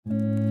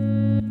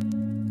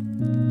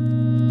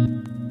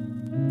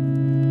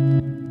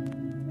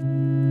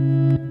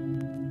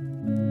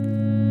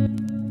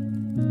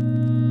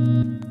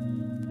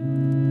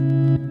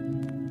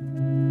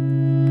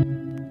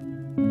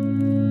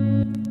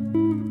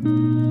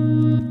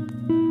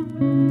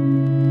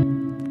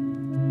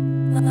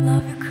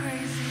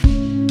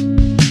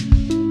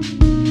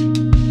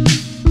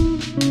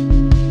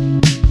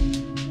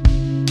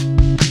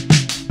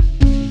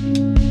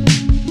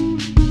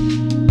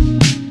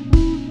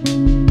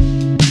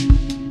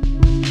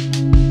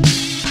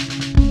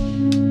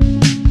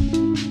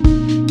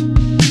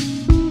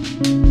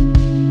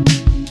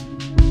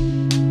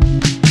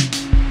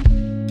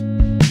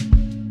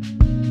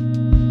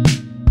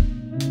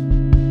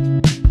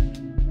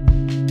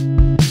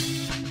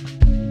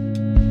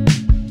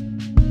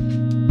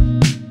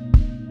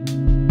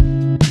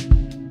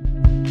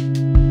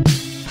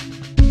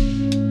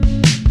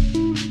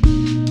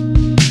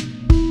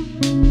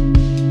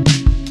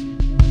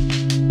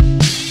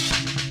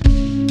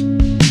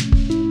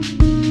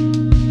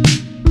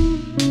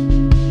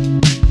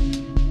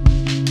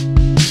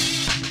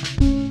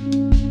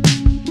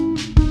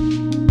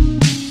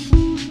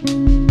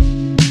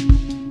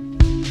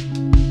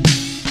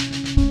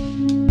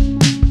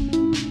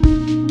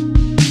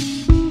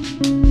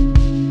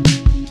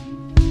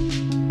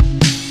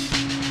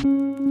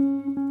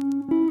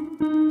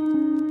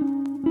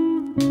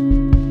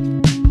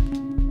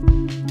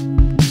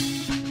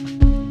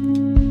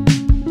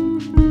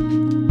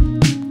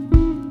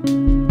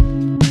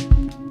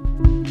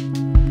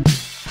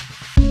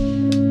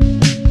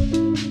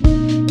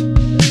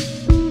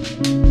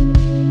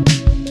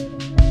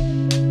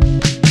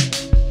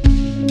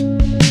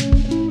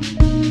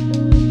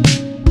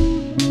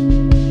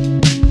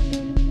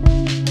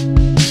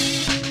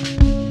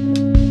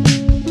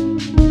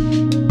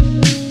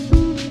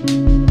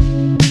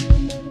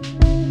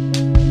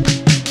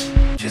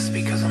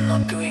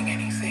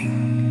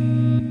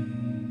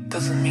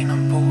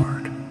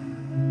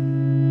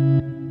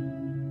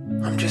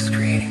I'm just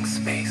creating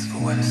space for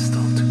what is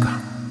still to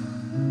come.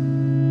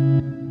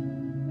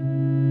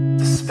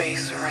 The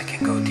space where I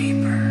can go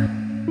deeper,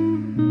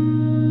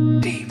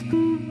 deep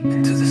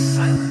into the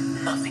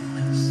silent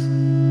nothingness.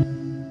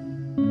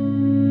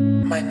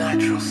 My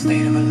natural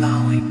state of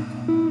allowing,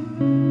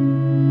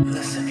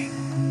 listening,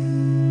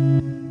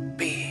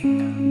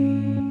 being,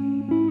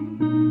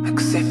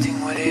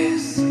 accepting what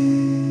is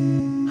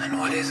and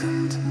what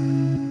isn't.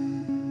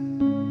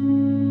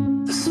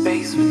 The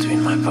space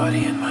between my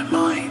body and my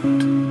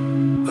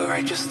mind, where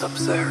I just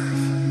observe.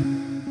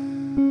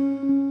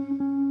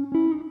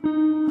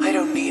 I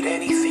don't need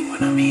anything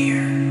when I'm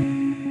here,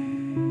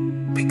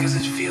 because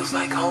it feels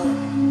like home.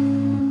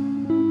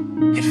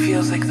 It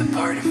feels like the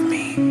part of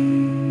me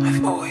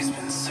I've always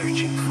been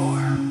searching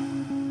for.